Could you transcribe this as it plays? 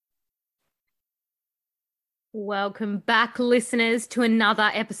Welcome back, listeners, to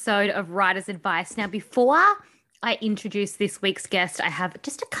another episode of Writer's Advice. Now, before I introduce this week's guest, I have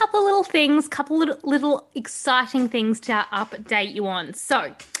just a couple little things, couple little exciting things to update you on.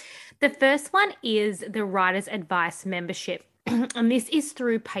 So, the first one is the Writer's Advice membership. And this is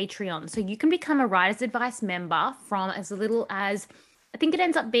through Patreon. So you can become a Writer's Advice member from as little as I think it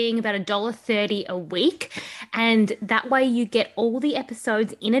ends up being about $1.30 a week. And that way you get all the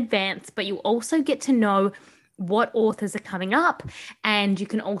episodes in advance, but you also get to know what authors are coming up. And you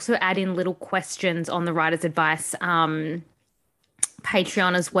can also add in little questions on the Writer's Advice Patreon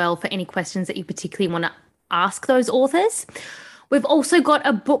as well for any questions that you particularly want to ask those authors. We've also got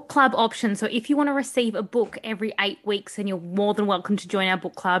a book club option. So if you want to receive a book every 8 weeks, then you're more than welcome to join our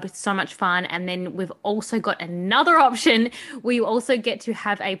book club. It's so much fun. And then we've also got another option where you also get to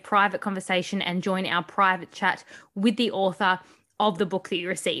have a private conversation and join our private chat with the author of the book that you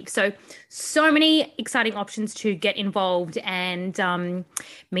receive. So many exciting options to get involved and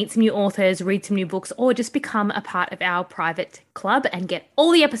meet some new authors, read some new books, or just become a part of our private club and get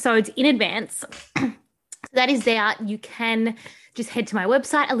all the episodes in advance. That is there. You can just head to my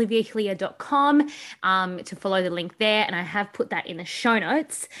website, oliviahillier.com, to follow the link there. And I have put that in the show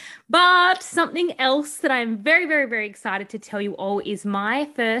notes. But something else that I'm very, very, very excited to tell you all is my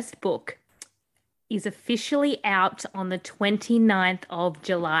first book is officially out on the 29th of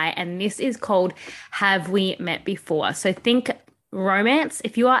July. And this is called Have We Met Before? So think romance.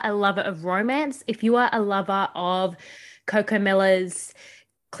 If you are a lover of romance, if you are a lover of Coco Miller's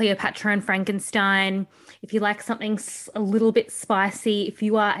Cleopatra and Frankenstein, if you like something a little bit spicy, if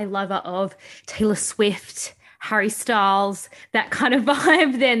you are a lover of Taylor Swift, Harry Styles, that kind of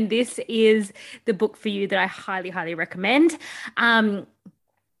vibe, then this is the book for you that I highly, highly recommend.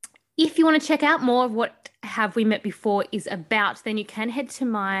 If you want to check out more of what Have We Met Before is about, then you can head to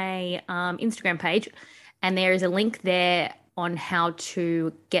my Instagram page, and there is a link there on how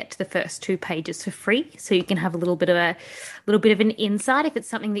to get the first 2 pages for free, so you can have a little bit of an insight if it's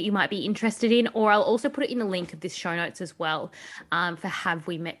something that you might be interested in. Or I'll also put it in the link of this show notes as well, for Have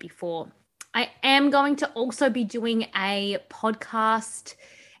We Met Before. I am going to also be doing a podcast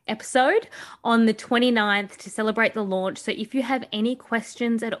episode on the 29th to celebrate the launch. So if you have any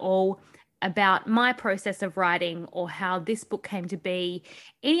questions at all about my process of writing or how this book came to be,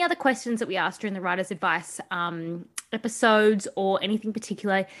 any other questions that we asked during the Writer's Advice episodes, or anything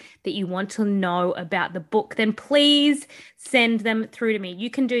particular that you want to know about the book, then please send them through to me. You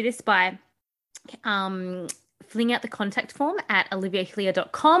can do this by filling out the contact form at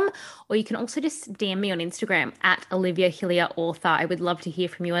oliviahillier.com, or you can also just DM me on Instagram at oliviahillierauthor. I would love to hear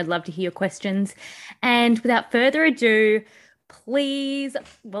from you. I'd love to hear your questions. And without further ado, please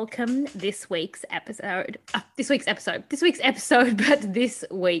welcome this week's episode, but this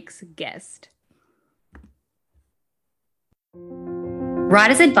week's guest.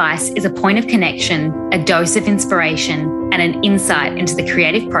 Writer's Advice is a point of connection, a dose of inspiration, and an insight into the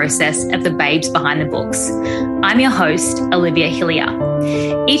creative process of the babes behind the books. I'm your host, Olivia Hillier.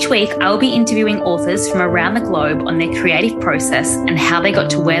 Each week, I will be interviewing authors from around the globe on their creative process and how they got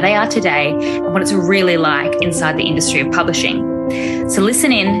to where they are today and what it's really like inside the industry of publishing. So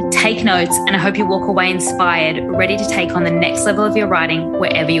listen in, take notes, and I hope you walk away inspired, ready to take on the next level of your writing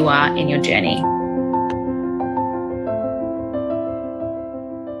wherever you are in your journey.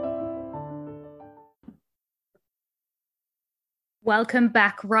 Welcome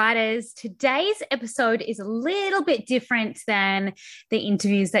back, writers. Today's episode is a little bit different than the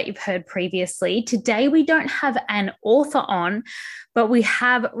interviews that you've heard previously. Today, we don't have an author on, but we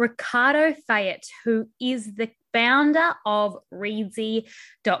have Ricardo Fayet, who is the founder of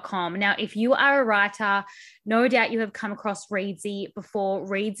Reedsy.com. Now, if you are a writer, no doubt you have come across Reedsy before.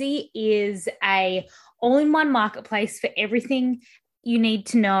 Reedsy is a all-in-one marketplace for everything you need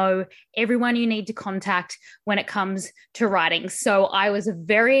to know, everyone you need to contact when it comes to writing. So I was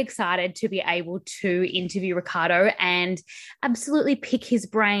very excited to be able to interview Ricardo and absolutely pick his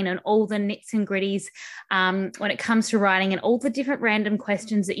brain on all the nits and gritties when it comes to writing and all the different random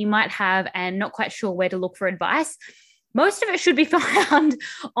questions that you might have and not quite sure where to look for advice. Most of it should be found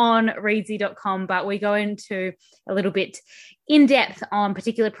on Reedsy.com, but we go into a little bit in depth on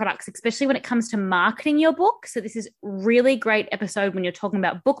particular products, especially when it comes to marketing your book. So this is really great episode when you're talking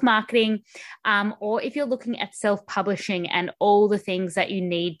about book marketing, or if you're looking at self-publishing and all the things that you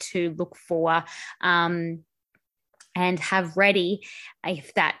need to look for and have ready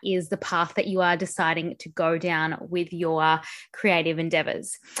if that is the path that you are deciding to go down with your creative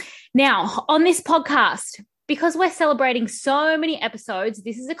endeavors. Now, on this podcast, because we're celebrating so many episodes,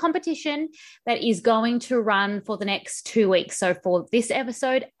 this is a competition that is going to run for the next 2 weeks. So for this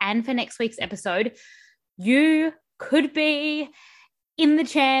episode and for next week's episode, you could be in the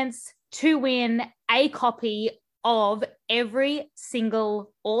chance to win a copy of every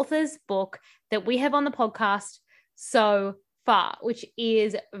single author's book that we have on the podcast so far, which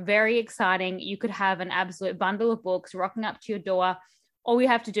is very exciting. You could have an absolute bundle of books rocking up to your door. All you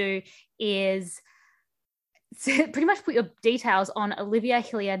have to do is pretty much put your details on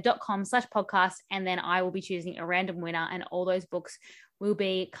oliviahillier.com/podcast, and then I will be choosing a random winner, and all those books will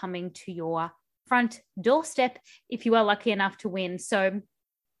be coming to your front doorstep if you are lucky enough to win. So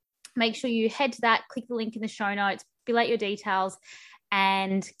make sure you head to that, click the link in the show notes, fill out your details,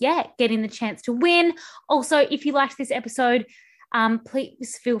 and get in the chance to win. Also, if you liked this episode,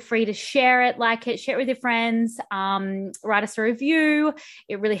 please feel free to share it, like it, share it with your friends, write us a review.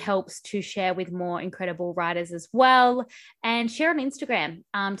 It really helps to share with more incredible writers as well. And share on Instagram,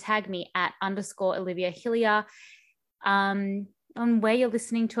 tag me at _Olivia Hillier, on where you're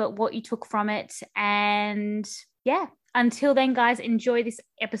listening to it, what you took from it. And until then, guys, enjoy this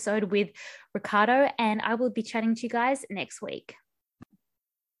episode with Ricardo, and I will be chatting to you guys next week.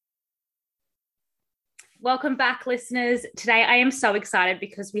 Welcome back, listeners. Today I am so excited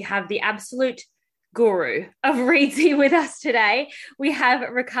because we have the absolute guru of Reedsy with us today. We have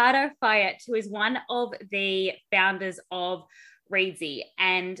Ricardo Fayet, who is one of the founders of Reedsy.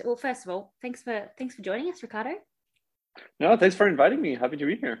 And well, first of all, thanks for joining us, Ricardo. No, thanks for inviting me. Happy to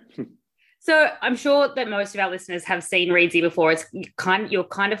be here. So I'm sure that most of our listeners have seen Reedsy before. You're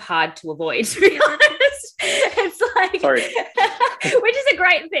kind of hard to avoid, to be honest. It's like, sorry. Which is a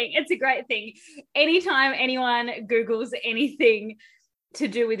great thing. It's a great thing. Anytime anyone Googles anything to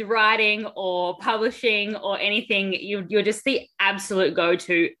do with writing or publishing or anything, you're just the absolute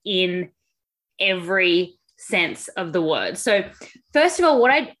go-to in every sense of the word. So first of all,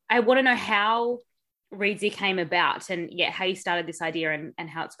 what I want to know how Reedsy came about, and how you started this idea and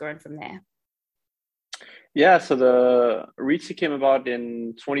how it's grown from there. Yeah, so the Reedsy came about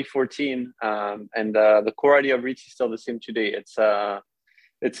in 2014, and the core idea of Reedsy is still the same today.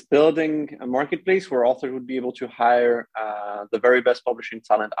 It's building a marketplace where authors would be able to hire the very best publishing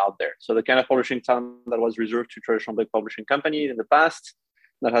talent out there. So the kind of publishing talent that was reserved to traditional big publishing companies in the past,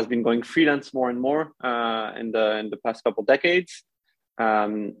 that has been going freelance more and more in the past couple decades,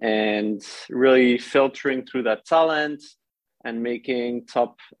 and really filtering through that talent and making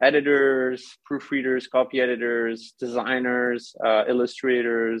top editors, proofreaders, copy editors, designers,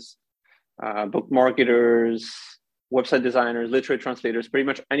 illustrators, book marketers, website designers, literary translators, pretty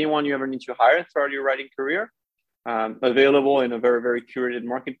much anyone you ever need to hire throughout your writing career, available in a very, very curated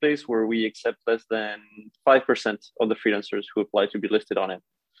marketplace where we accept less than 5% of the freelancers who apply to be listed on it.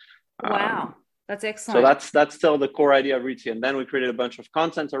 Wow, that's excellent. So that's still the core idea of Reedsy. And then we created a bunch of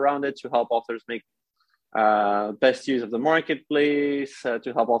content around it to help authors make best use of the marketplace,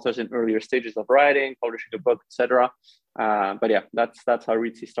 to help authors in earlier stages of writing, publishing a book, etc. But that's how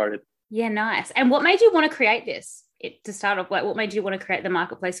Reedsy started. Yeah, nice. And what made you want to create this? To start off, like, what made you want to create the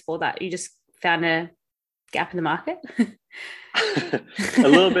marketplace for that? You just found a gap in the market? A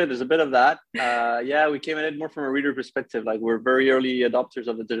little bit. There's a bit of that. We came at it more from a reader perspective. Like, we're very early adopters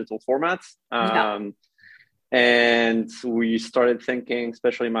of the digital formats. And we started thinking,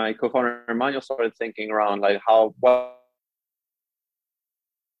 especially my co-founder Emmanuel started thinking around like what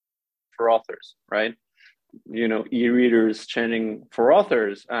for authors, right? E-readers changing for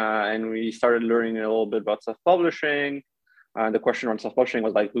authors. And we started learning a little bit about self-publishing. The question around self-publishing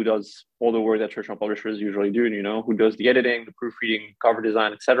was like, who does all the work that traditional publishers usually do? Who does the editing, the proofreading, cover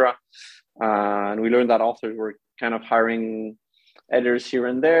design, etc. And we learned that authors were kind of hiring editors here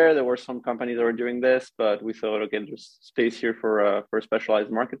and there. There were some companies that were doing this, but we thought, okay, there's space here for a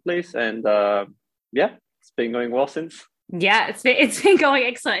specialized marketplace. And it's been going well since. Yeah, it's been going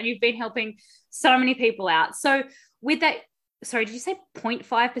excellent. And you've been helping so many people out. So with that, sorry, did you say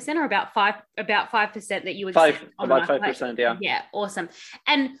 0.5% or about 5% that you would say on about 5%? Yeah. Yeah, awesome.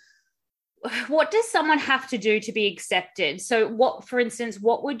 And what does someone have to do to be accepted? So for instance,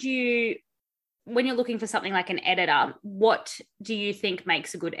 what would you, when you're looking for something like an editor, what do you think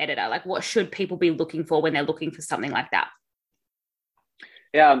makes a good editor? Like, what should people be looking for when they're looking for something like that?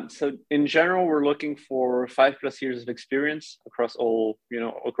 Yeah. So in general, we're looking for 5+ years of experience across all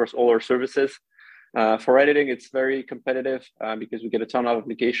our services. For editing, it's very competitive because we get a ton of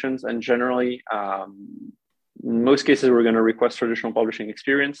applications, and generally, in most cases, we're going to request traditional publishing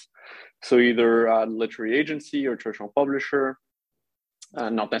experience. So either a literary agency or traditional publisher.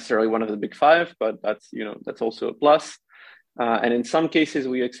 Not necessarily one of the big five, but that's also a plus. And in some cases,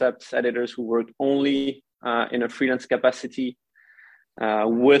 we accept editors who work only in a freelance capacity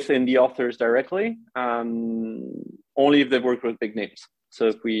within the authors directly, only if they've worked with big names. So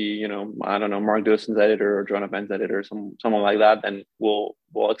if we, I don't know, Mark Dawson's editor or Joanna Penn's editor, someone like that, then we'll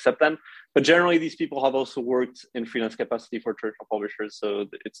accept them. But generally, these people have also worked in freelance capacity for traditional publishers. So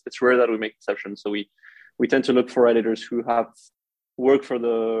it's rare that we make exceptions. So we tend to look for editors who have worked for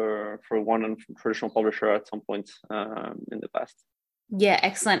one traditional publisher at some point in the past. Yeah,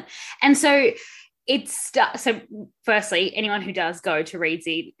 excellent. And so so firstly, anyone who does go to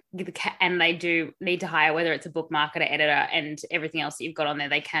Reedsy and they do need to hire, whether it's a book marketer, editor, and everything else that you've got on there,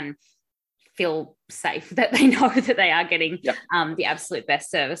 they can feel safe that they know that they are getting the absolute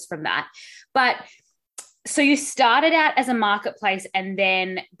best service from that. But so you started out as a marketplace and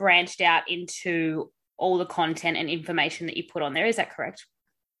then branched out into all the content and information that you put on there. Is that correct?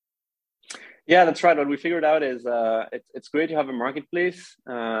 Yeah, that's right. What we figured out is it's great to have a marketplace,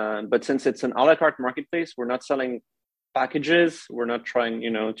 but since it's an a la carte marketplace, we're not selling packages. We're not trying,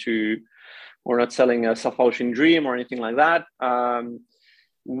 we're not selling a self-publishing dream or anything like that.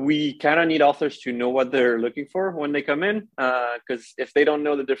 We kind of need authors to know what they're looking for when they come in, because if they don't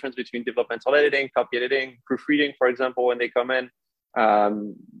know the difference between developmental editing, copy editing, proofreading, for example, when they come in,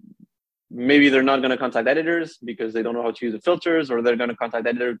 maybe they're not going to contact editors because they don't know how to use the filters, or they're going to contact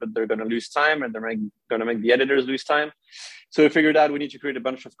editors, but they're going to lose time and they're going to make the editors lose time. So we figured out we need to create a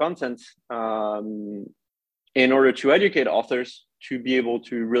bunch of content in order to educate authors to be able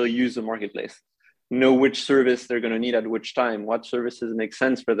to really use the marketplace, know which service they're going to need at which time, what services make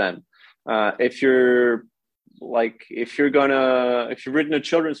sense for them. If you've written a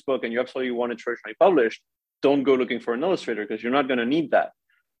children's book and you absolutely want it traditionally published, don't go looking for an illustrator because you're not going to need that,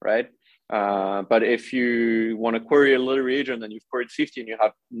 right? But if you want to query a literary agent and you've queried 50 and you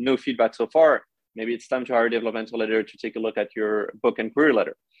have no feedback so far, maybe it's time to hire a developmental editor to take a look at your book and query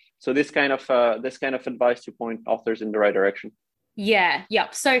letter. So this kind of advice to point authors in the right direction. Yeah.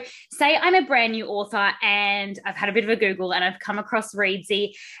 Yep. So say I'm a brand new author and I've had a bit of a Google and I've come across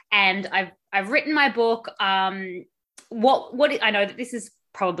Reedsy and I've written my book. What I know that this is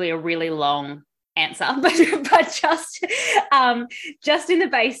probably a really long answer, but just in the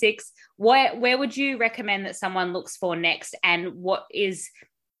basics, where would you recommend that someone looks for next, and what is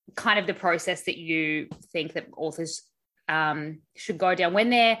kind of the process that you think that authors should go down when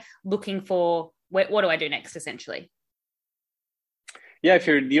they're looking for what do I do next, essentially? Yeah, if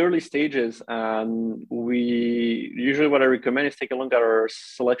you're in the early stages, what I recommend is take a look at our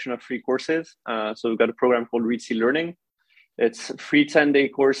selection of free courses. So we've got a program called Reedsy Learning. It's free 10-day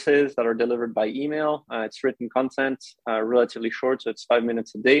courses that are delivered by email. It's written content, relatively short, so it's 5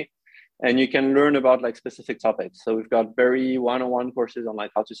 minutes a day. And you can learn about specific topics. So we've got very one-on-one courses on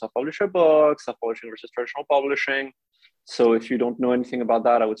how to self-publish a book, self-publishing versus traditional publishing. So if you don't know anything about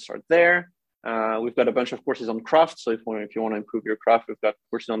that, I would start there. We've got a bunch of courses on craft. So if you want to improve your craft, we've got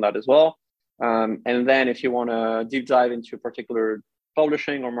courses on that as well. And then if you want to deep dive into a particular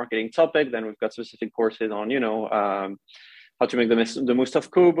publishing or marketing topic, then we've got specific courses on, how to make the most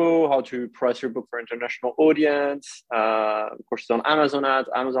of Kobo, how to price your book for international audience, courses on Amazon ads,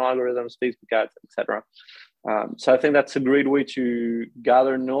 Amazon algorithms, Facebook ads, etc. So I think that's a great way to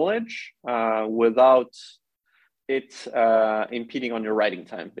gather knowledge without it impeding on your writing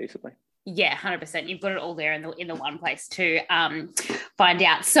time, basically. Yeah, 100%. You've got it all there in the one place to find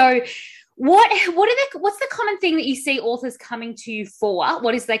out. So what's the common thing that you see authors coming to you for?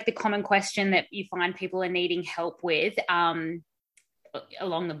 What is the common question that you find people are needing help with along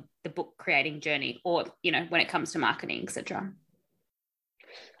the book creating journey, or when it comes to marketing, etc.?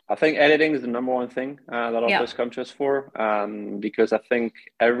 I think editing is the number one thing that authors come to us for, because I think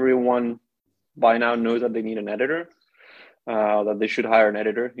everyone by now knows that they need an editor, that they should hire an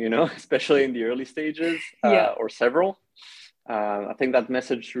editor, especially in the early stages, or several. I think that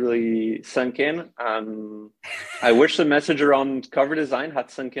message really sunk in. I wish the message around cover design had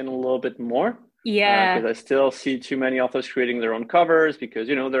sunk in a little bit more. Yeah. Because I still see too many authors creating their own covers because,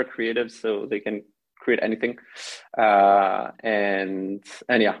 they're creative, so they can create anything. But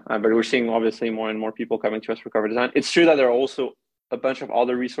we're seeing obviously more and more people coming to us for cover design. It's true that there are also a bunch of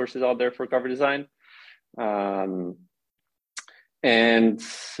other resources out there for cover design. And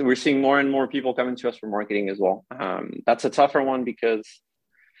we're seeing more and more people coming to us for marketing as well. That's a tougher one because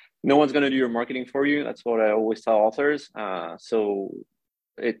no one's going to do your marketing for you. That's what I always tell authors. So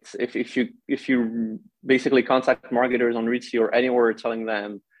it's if you basically contact marketers on Reedsy or anywhere telling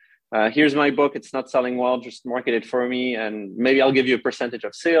them, here's my book, it's not selling well, just market it for me, and maybe I'll give you a percentage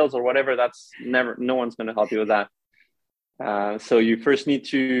of sales or whatever. No one's going to help you with that. So you first need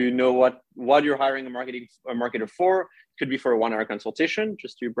to know what you're hiring a marketer for. It could be for a 1-hour consultation,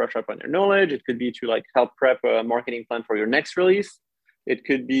 just to brush up on your knowledge. It could be to help prep a marketing plan for your next release. It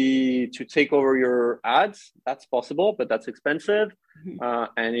could be to take over your ads. That's possible, but that's expensive.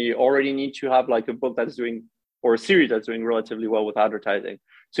 And you already need to have like a book that's doing, or a series that's doing relatively well with advertising.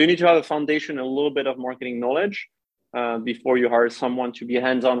 So you need to have a foundation, a little bit of marketing knowledge before you hire someone to be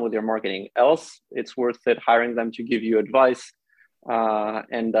hands-on with your marketing. Else, it's worth it hiring them to give you advice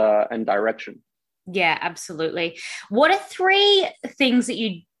and direction. Yeah, absolutely. What are 3 things that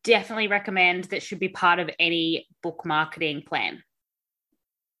you definitely recommend that should be part of any book marketing plan?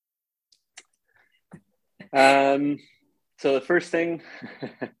 So the first thing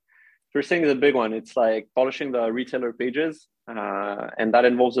is a big one. It's like polishing the retailer pages, and that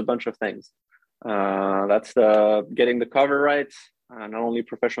involves a bunch of things. That's getting the cover right, not only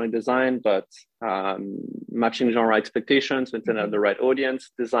professionally designed, but matching genre expectations within the right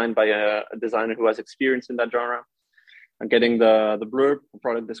audience, designed by a designer who has experience in that genre, and getting the blurb,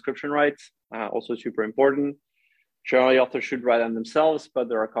 product description right, also super important. Generally, authors should write them themselves, but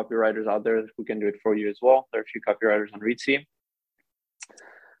there are copywriters out there who can do it for you as well. There are a few copywriters on Reedsy.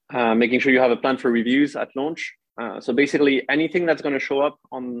 Making sure you have a plan for reviews at launch. So basically, anything that's going to show up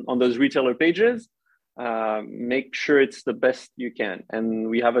on those retailer pages, make sure it's the best you can. And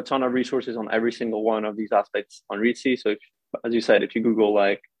we have a ton of resources on every single one of these aspects on Reedsy. So, as you said, if you Google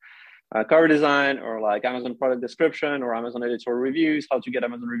like cover design or like Amazon product description or Amazon editorial reviews, how to get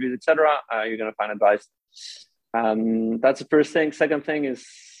Amazon reviews, etc., you're going to find advice. That's the first thing. Second thing is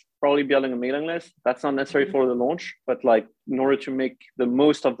probably building a mailing list. That's not necessary for the launch, but like in order to make the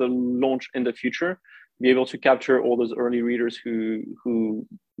most of the launch in the future, be able to capture all those early readers who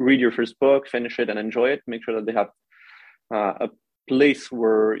read your first book, finish it, and enjoy it. Make sure that they have a place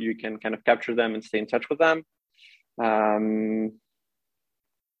where you can kind of capture them and stay in touch with them. And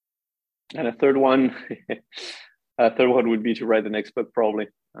a third one would be to write the next book, probably.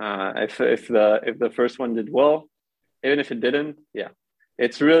 If the first one did well, even if it didn't, yeah,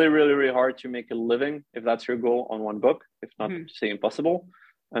 it's really, really, really hard to make a living if that's your goal on one book, if not to say impossible,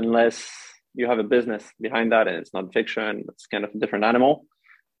 unless you have a business behind that and it's not fiction. It's kind of a different animal.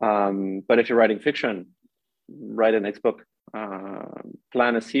 But if you're writing fiction, write a next book.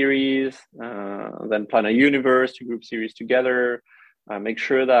 Plan a series, then plan a universe to group series together. Make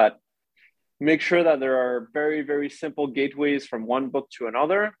sure that there are very, very simple gateways from one book to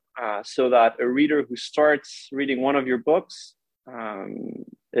another, so that a reader who starts reading one of your books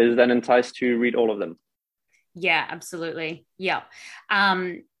is then enticed to read all of them. Yeah, absolutely. Yeah.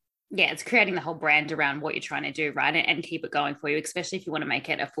 It's creating the whole brand around what you're trying to do, right? And keep it going for you, especially if you want to make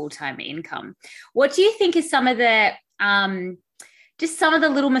it a full-time income. What do you think is some of the just some of the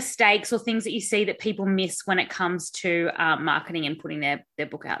little mistakes or things that you see that people miss when it comes to marketing and putting their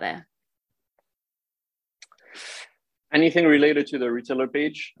book out there? Anything related to the retailer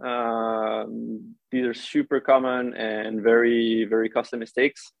page, these are super common and very, very costly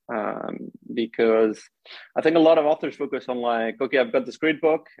mistakes, because I think a lot of authors focus on like, okay, I've got this great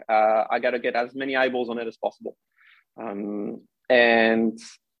book, I got to get as many eyeballs on it as possible. And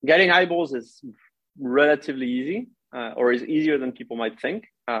getting eyeballs is relatively easy, or is easier than people might think.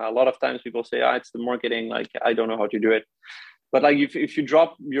 A lot of times people say, it's the marketing, like, I don't know how to do it. But like if you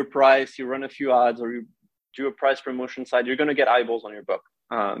drop your price, you run a few ads, or you do a price promotion side, you're going to get eyeballs on your book.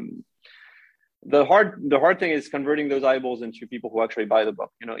 The hard thing is converting those eyeballs into people who actually buy the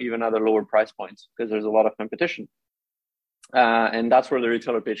book, even at the lower price points, because there's a lot of competition. And that's where the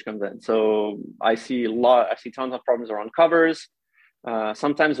retailer page comes in. So I see tons of problems around covers.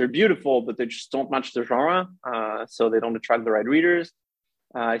 Sometimes they're beautiful, but they just don't match the genre. So they don't attract the right readers.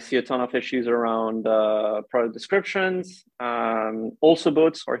 I see a ton of issues around product descriptions. Also,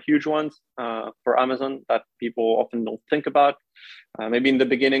 boats are huge ones for Amazon that people often don't think about. Maybe in the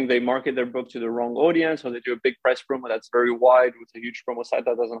beginning, they market their book to the wrong audience, or they do a big price promo that's very wide with a huge promo site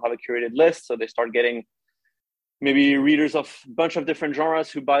that doesn't have a curated list. So they start getting maybe readers of a bunch of different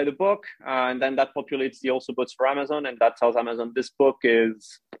genres who buy the book. And then that populates the also boats for Amazon. And that tells Amazon this book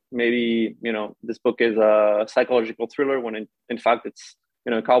is maybe, this book is a psychological thriller when in fact it's,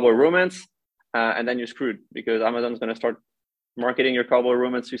 cowboy romance, and then you're screwed because Amazon's going to start marketing your cowboy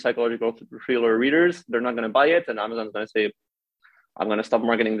romance to psychological thriller readers. They're not going to buy it, and Amazon's going to say, I'm going to stop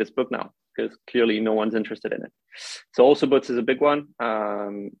marketing this book now because clearly no one's interested in it. So also books is a big one,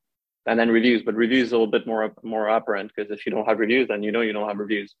 and then reviews. But reviews is a little bit more apparent because if you don't have reviews, then you don't have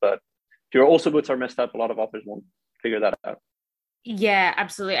reviews. But if your also books are messed up, a lot of authors won't figure that out. Yeah,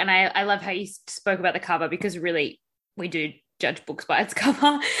 absolutely. And I love how you spoke about the cover, because really we do judge books by its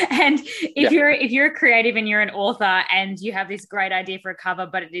cover. And if you're a creative and you're an author and you have this great idea for a cover,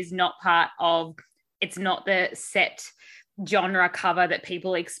 but it is not it's not the set genre cover that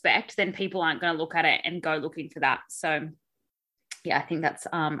people expect, then people aren't going to look at it and go looking for that. So Yeah, I think that's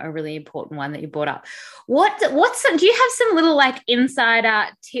a really important one that you brought up. Do you have some little like insider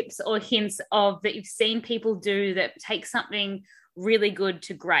tips or hints of that you've seen people do that take something really good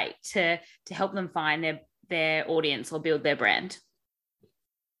to great to help them find their audience or build their brand?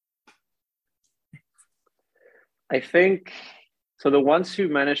 I think so. The ones who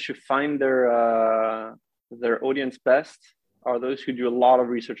manage to find their audience best are those who do a lot of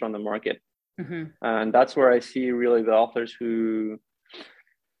research on the market. Mm-hmm. And that's where I see really the authors who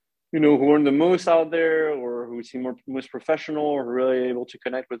who earn the most out there, or who seem most professional, or really able to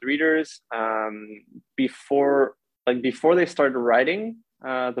connect with readers before they start writing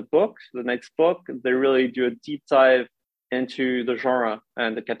the next book. They really do a deep dive into the genre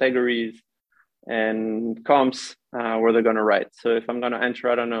and the categories and comps where they're going to write. So if I'm going to enter,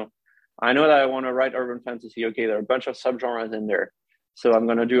 I know that I want to write urban fantasy. Okay, there are a bunch of subgenres in there. So I'm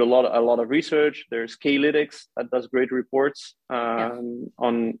going to do a lot of research. There's K-Lytics that does great reports on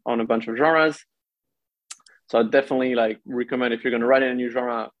a bunch of genres. So I definitely recommend, if you're going to write in a new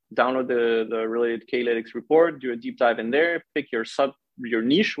genre, download the related K-Lytics report, do a deep dive in there, pick your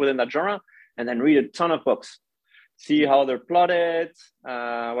niche within that genre, and then read a ton of books. See how they're plotted,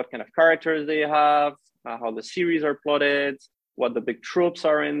 what kind of characters they have, how the series are plotted, what the big tropes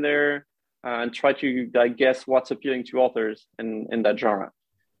are in there, and try to guess what's appealing to authors in that genre.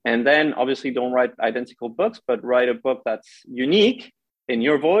 And then obviously don't write identical books, but write a book that's unique in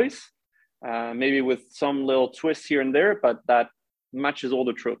your voice, maybe with some little twists here and there, but that matches all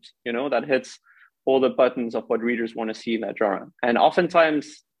the tropes, that hits all the buttons of what readers want to see in that genre. And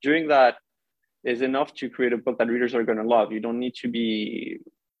oftentimes doing that is enough to create a book that readers are going to love. You don't need to be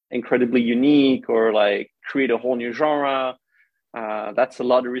incredibly unique or create a whole new genre. That's a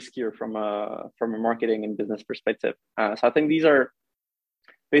lot riskier from a marketing and business perspective. So I think these are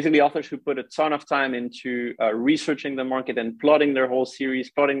basically authors who put a ton of time into researching the market and plotting their whole series,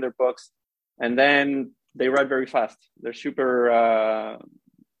 plotting their books, and then they write very fast. They're super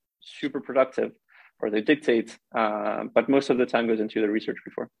productive, or they dictate, but most of the time goes into the research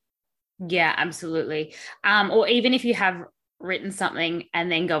before. Yeah, absolutely. Or even if you have written something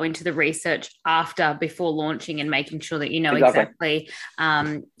and then go into the research before launching and making sure that you know exactly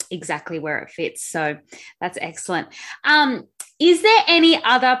where it fits. So that's excellent. Is there any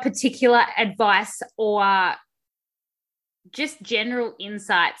other particular advice or just general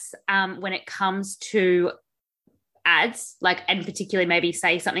insights when it comes to ads, and particularly maybe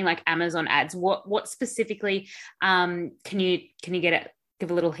say something like Amazon ads? What specifically can you give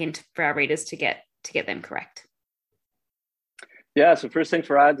a little hint for our readers to get them correct? Yeah, so first thing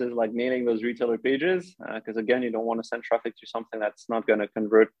for ads is nailing those retailer pages, because again, you don't want to send traffic to something that's not going to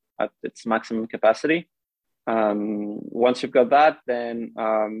convert at its maximum capacity. Once you've got that, then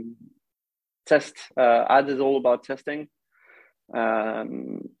test. Ads is all about testing.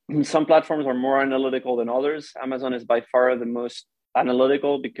 Some platforms are more analytical than others. Amazon is by far the most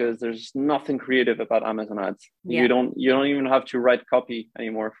analytical because there's nothing creative about Amazon ads. Yeah. You don't even have to write copy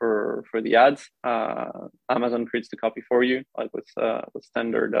anymore for the ads. Amazon creates the copy for you, with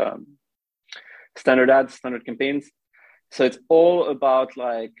standard ads, standard campaigns. So it's all about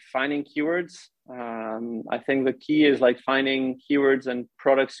finding keywords. I think the key is finding keywords and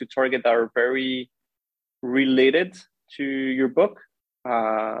products to target that are very related to your book.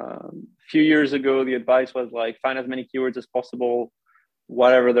 A few years ago, the advice was find as many keywords as possible,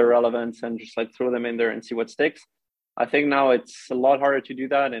 whatever their relevance, and just throw them in there and see what sticks. I think now it's a lot harder to do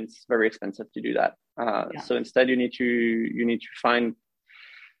that, and it's very expensive to do that. So instead, you need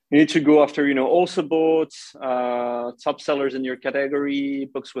to go after also books, top sellers in your category,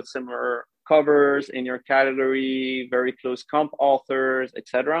 books with similar covers in your category, very close comp authors,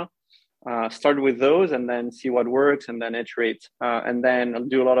 etc. Start with those and then see what works, and then iterate, and then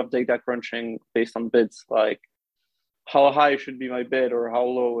do a lot of data crunching based on bids, how high should be my bid or how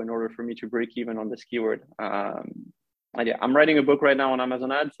low in order for me to break even on this keyword. I'm writing a book right now on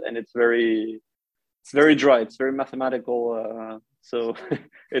Amazon ads, and it's very dry. It's very mathematical. So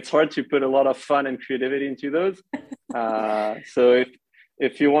it's hard to put a lot of fun and creativity into those. So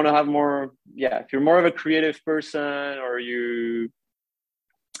if you want to have more, if you're more of a creative person, or you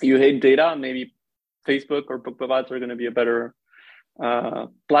hate data, maybe Facebook or BookBub ads are going to be a better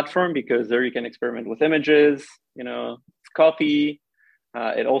platform, because there you can experiment with images, copy.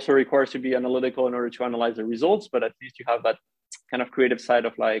 It also requires to be analytical in order to analyze the results, but at least you have that kind of creative side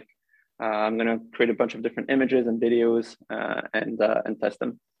of I'm going to create a bunch of different images and videos and test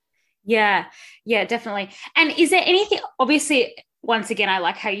them. Yeah, definitely. And is there anything, obviously, once again, I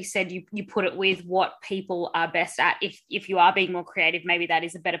like how you said you put it with what people are best at. If you are being more creative, maybe that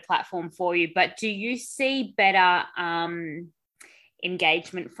is a better platform for you. But do you see better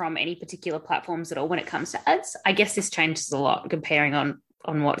engagement from any particular platforms at all when it comes to ads? I guess this changes a lot comparing on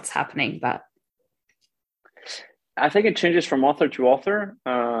what's happening, but I think it changes from author to author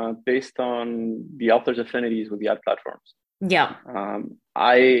based on the author's affinities with the ad platforms. Yeah.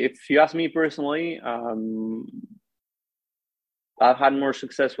 If you ask me personally, I've had more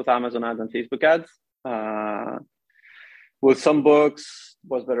success with Amazon ads than Facebook ads. With some books,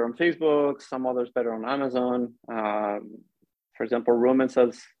 was better on Facebook, some others better on Amazon. For example, romance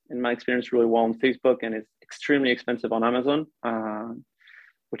has, in my experience, really well on Facebook and is extremely expensive on Amazon.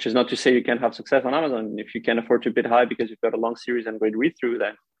 Which is not to say you can't have success on Amazon. If you can afford to bid high because you've got a long series and great read through,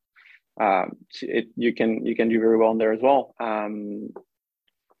 then you can do very well in there as well.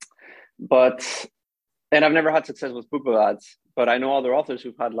 But I've never had success with BookBub ads. But I know other authors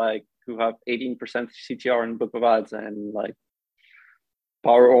who have 18% CTR in BookBub ads and like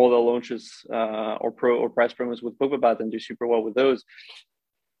power all the launches or price promos with BookBub ads and do super well with those.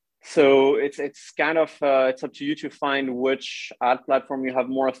 So it's kind of it's up to you to find which ad platform you have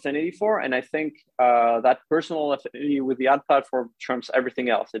more affinity for, and I think that personal affinity with the ad platform trumps everything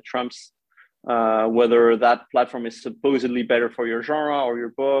else. It trumps whether that platform is supposedly better for your genre or your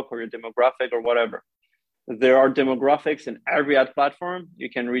book or your demographic or whatever. There are demographics in every ad platform.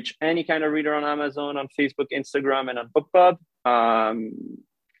 You can reach any kind of reader on Amazon, on Facebook, Instagram, and on BookBub.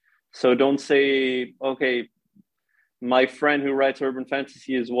 So don't say, okay, my friend who writes urban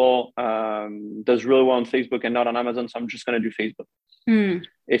fantasy as well does really well on Facebook and not on Amazon, so I'm just going to do Facebook.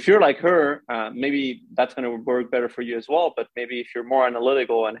 If you're like her, maybe that's going to work better for you as well. But maybe if you're more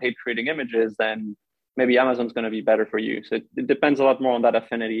analytical and hate creating images, then maybe Amazon's going to be better for you. So it depends a lot more on that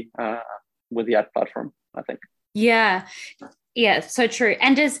affinity with the ad platform, I think. Yeah, so true.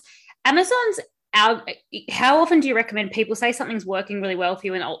 And does Amazon's how often do you recommend people say something's working really well for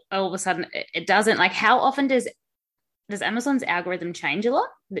you and all of a sudden it doesn't? Like, how often does Amazon's algorithm change a lot?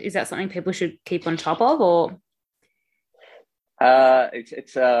 Is that something people should keep on top of, or?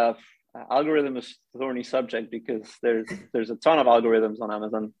 It's algorithm is a thorny subject because there's a ton of algorithms on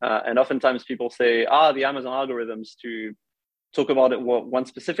Amazon, and oftentimes people say, the Amazon algorithms to talk about it one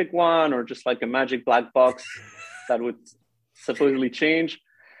specific one or just like a magic black box that would supposedly change.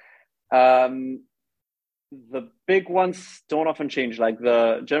 The big ones don't often change. Like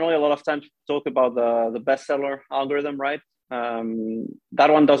generally a lot of times talk about the bestseller algorithm, right? That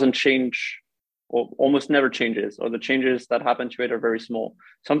one doesn't change or almost never changes, or the changes that happen to it are very small.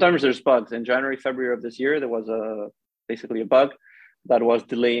 Sometimes there's bugs. In January, February of this year, there was basically a bug that was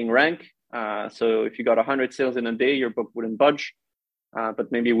delaying rank. So if you got 100 sales in a day, your book wouldn't budge, but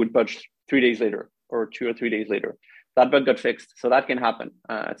maybe it would budge 3 days later or 2 or 3 days later. That bug got fixed. So that can happen.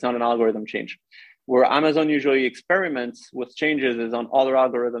 It's not an algorithm change. Where Amazon usually experiments with changes is on other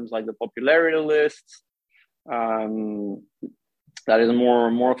algorithms like the popularity lists. That is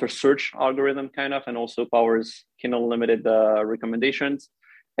more of a search algorithm kind of, and also powers Kindle Unlimited recommendations.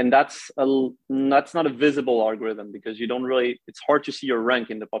 And that's not a visible algorithm because you don't really, it's hard to see your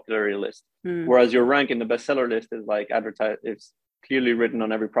rank in the popularity list. Whereas your rank in the bestseller list is like advertised, it's clearly written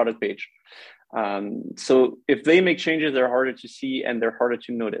on every product page. So if they make changes, they're harder to see and they're harder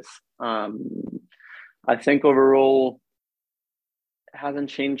to notice. I think overall it hasn't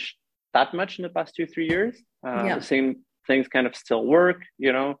changed that much in the past 2-3 years. The same things kind of still work,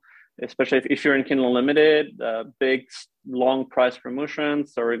 especially if you're in Kindle Unlimited, big, long price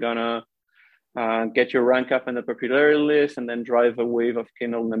promotions are going to get your rank up in the popularity list and then drive a wave of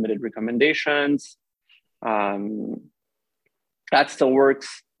Kindle Unlimited recommendations. That still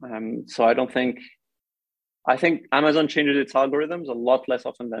works. So I think Amazon changes its algorithms a lot less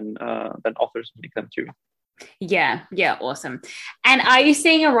often than authors make them too. Yeah, awesome. And are you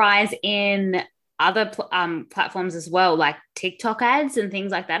seeing a rise in other platforms as well, like TikTok ads and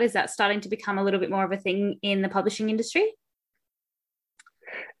things like that? Is that starting to become a little bit more of a thing in the publishing industry?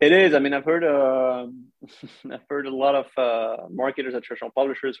 It is. I mean, I've heard a lot of marketers at traditional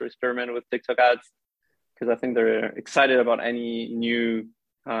publishers who experiment with TikTok ads because I think they're excited about any new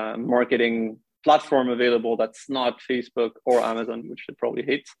marketing platform available that's not Facebook or Amazon, which it probably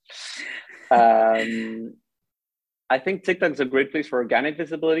hates. I think TikTok is a great place for organic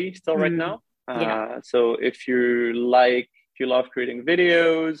visibility still right now. So if you love creating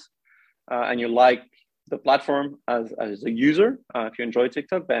videos and you like the platform as a user, if you enjoy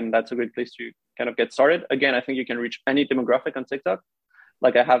TikTok, then that's a great place to kind of get started. Again, I think you can reach any demographic on TikTok.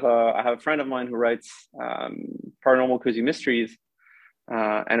 Like I have a friend of mine who writes paranormal cozy mysteries,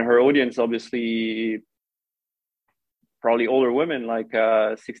 and her audience obviously probably older women, like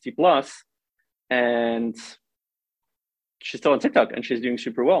 60 plus, and she's still on TikTok and she's doing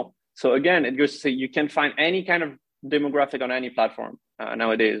super well. So again, it goes to say you can find any kind of demographic on any platform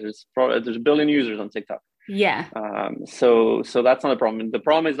nowadays. There's a billion users on TikTok. Yeah. So that's not a problem. The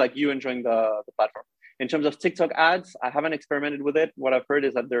problem is like you enjoying the platform. In terms of TikTok ads, I haven't experimented with it. What I've heard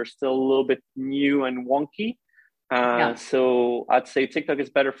is that they're still a little bit new and wonky. So I'd say TikTok is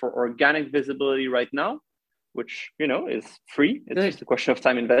better for organic visibility right now, which, is free. It's just a question of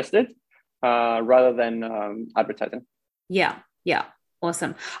time invested rather than advertising. Yeah.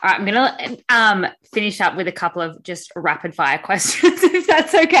 Awesome. All right, I'm going to finish up with a couple of just rapid fire questions, if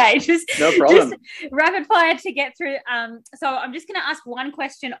that's okay. No problem. Just rapid fire to get through. So I'm just going to ask one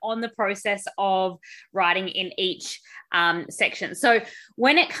question on the process of writing in each section. So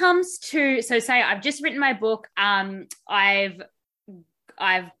when it comes to, say I've just written my book, I've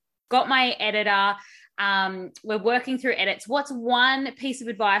got my editor, we're working through edits. What's one piece of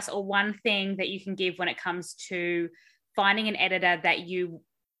advice or one thing that you can give when it comes to finding an editor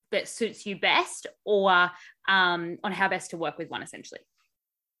that suits you best, or on how best to work with one, essentially?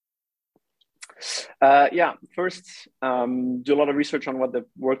 First, do a lot of research on what they've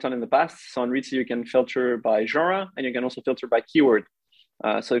worked on in the past. So on Reedsy, you can filter by genre, and you can also filter by keyword.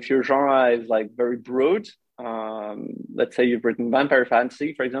 So if your genre is like very broad, let's say you've written vampire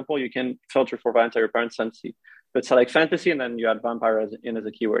fantasy, for example, you can filter for vampire fantasy. But select fantasy, and then you add vampire as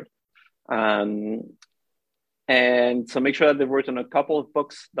a keyword. And so make sure that they've worked on a couple of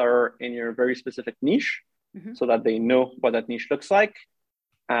books that are in your very specific niche, so that they know what that niche looks like.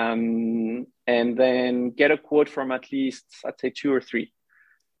 And then get a quote from at least, I'd say 2 or 3.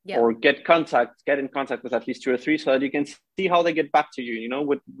 Yeah. Or get in contact with at least 2 or 3, so that you can see how they get back to you,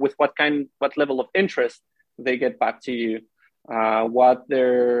 with what level of interest they get back to you, what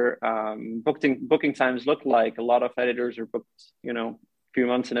their booking times look like. A lot of editors are booked, a few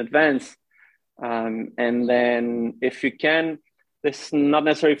months in advance. And then if you can, this is not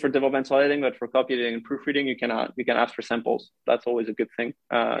necessarily for developmental editing, but for copy editing and proofreading, you can ask for samples. That's always a good thing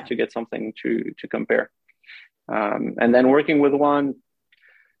to get something to compare. And then working with one,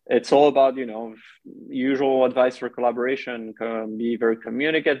 it's all about, usual advice for collaboration. Be very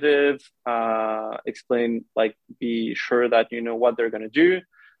communicative, explain, be sure that you know what they're going to do,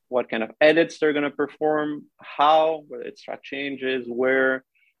 what kind of edits they're going to perform, how, whether it's track changes, where,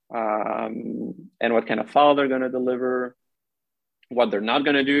 and what kind of file they're going to deliver, what they're not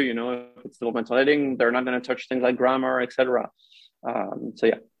going to do. If it's developmental editing, they're not going to touch things like grammar, etc.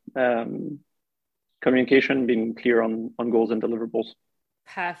 Communication, being clear on goals and deliverables.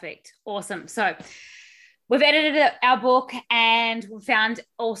 Perfect. Awesome. So we've edited our book, and we found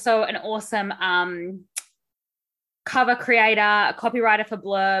also an awesome cover creator, a copywriter for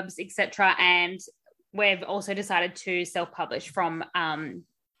blurbs, etc. And we've also decided to self-publish from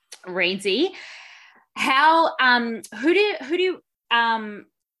Reedsy. How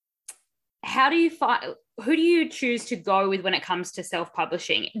who do you choose to go with when it comes to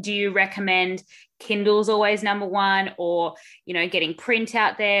self-publishing? Do you recommend Kindle's always number one, or getting print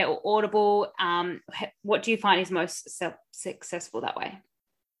out there, or Audible? What do you find is most successful that way?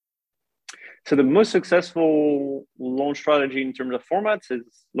 So the most successful launch strategy in terms of formats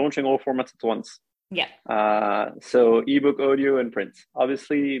is launching all formats at once. Yeah. So ebook, audio, and print.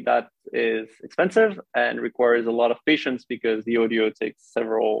 Obviously, that is expensive and requires a lot of patience, because the audio takes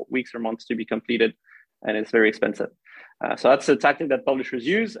several weeks or months to be completed, and it's very expensive. So that's a tactic that publishers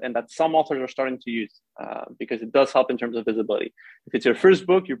use, and that some authors are starting to use, because it does help in terms of visibility. If it's your first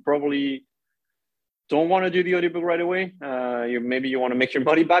book, you probably don't want to do the audiobook right away. Maybe you want to make your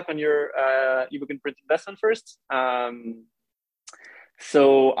money back on your ebook and print investment first.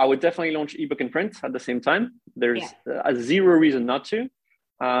 So I would definitely launch ebook and print at the same time. There's a zero reason not to.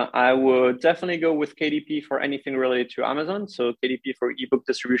 I would definitely go with KDP for anything related to Amazon. So KDP for ebook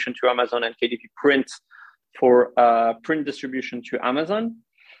distribution to Amazon, and KDP print for print distribution to Amazon.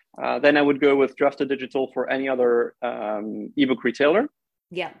 Then I would go with Drafted Digital for any other ebook retailer.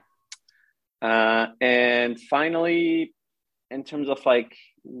 Yeah. And finally, in terms of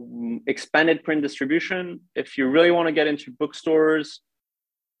expanded print distribution, if you really want to get into bookstores,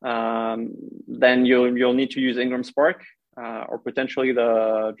 then you'll need to use Ingram Spark, or potentially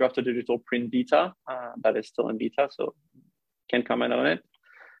the Drafted Digital print beta that is still in beta, so can't comment on it.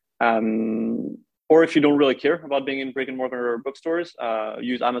 Or if you don't really care about being in brick and mortar bookstores,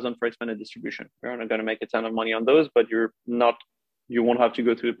 use Amazon for expanded distribution. You're not going to make a ton of money on those, but you won't have to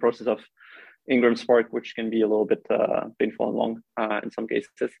go through the process of Ingram Spark, which can be a little bit painful and long in some cases.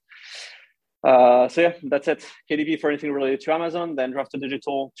 That's it. KDP for anything related to Amazon, then Drafted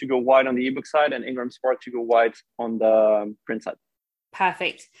Digital to go wide on the ebook side, and Ingram Spark to go wide on the print side.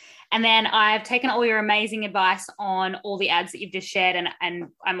 Perfect. And then I've taken all your amazing advice on all the ads that you've just shared, and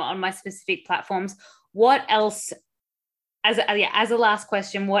I'm on my specific platforms. What else as a last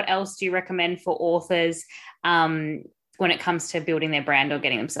question, what else do you recommend for authors when it comes to building their brand or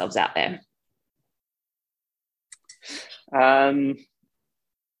getting themselves out there?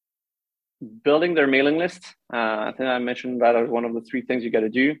 Building their mailing list. I think I mentioned that as one of the 3 things you got to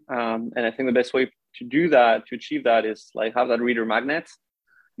do. And I think the best way to do that, to achieve that, is like have that reader magnet.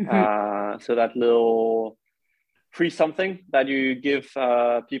 So that little free something that you give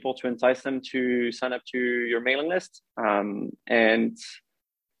people to entice them to sign up to your mailing list. And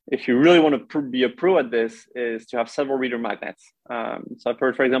if you really want to be a pro at this, is to have several reader magnets. So I've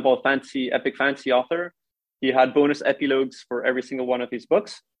heard, for example, epic fantasy author, he had bonus epilogues for every single one of his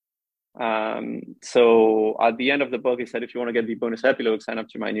books. So at the end of the book, he said, if you want to get the bonus epilogue, sign up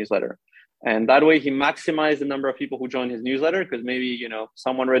to my newsletter. And that way he maximized the number of people who joined his newsletter, because maybe,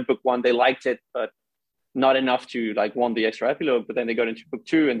 someone read book 1, they liked it, but not enough to want the extra epilogue, but then they got into book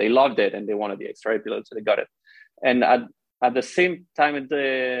 2 and they loved it and they wanted the extra epilogue, so they got it. And at the same time,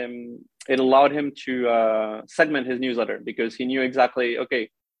 it allowed him to segment his newsletter, because he knew exactly, okay,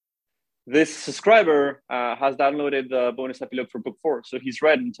 this subscriber has downloaded the bonus epilogue for book 4, so he's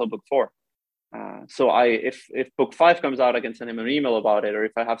read until book 4. So if book 5 comes out, I can send him an email about it, or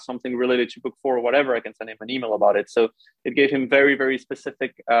if I have something related to book 4 or whatever, I can send him an email about it. So it gave him very, very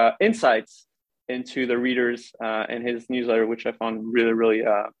specific insights into the readers in his newsletter, which I found really, really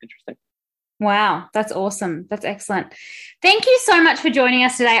interesting. Wow, that's awesome. That's excellent. Thank you so much for joining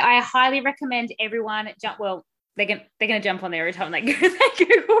us today. I highly recommend everyone they're gonna jump on there every time they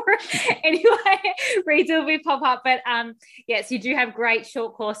Google. Anyway, Reedsy will pop up. But yes, you do have great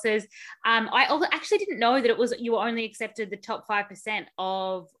short courses. I actually didn't know that you were only accepted the top 5%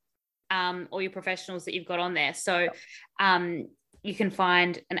 of all your professionals that you've got on there. So you can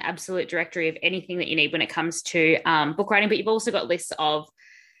find an absolute directory of anything that you need when it comes to book writing. But you've also got lists of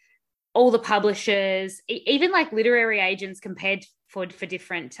all the publishers, even like literary agents compared for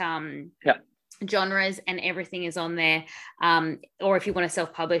different genres, and everything is on there. Or if you want to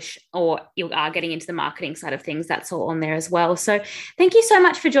self-publish, or you are getting into the marketing side of things, that's all on there as well. So thank you so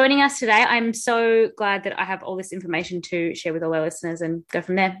much for joining us today. I'm so glad that I have all this information to share with all our listeners and go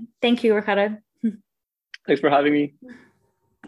from there. Thank you, Ricardo. Thanks for having me.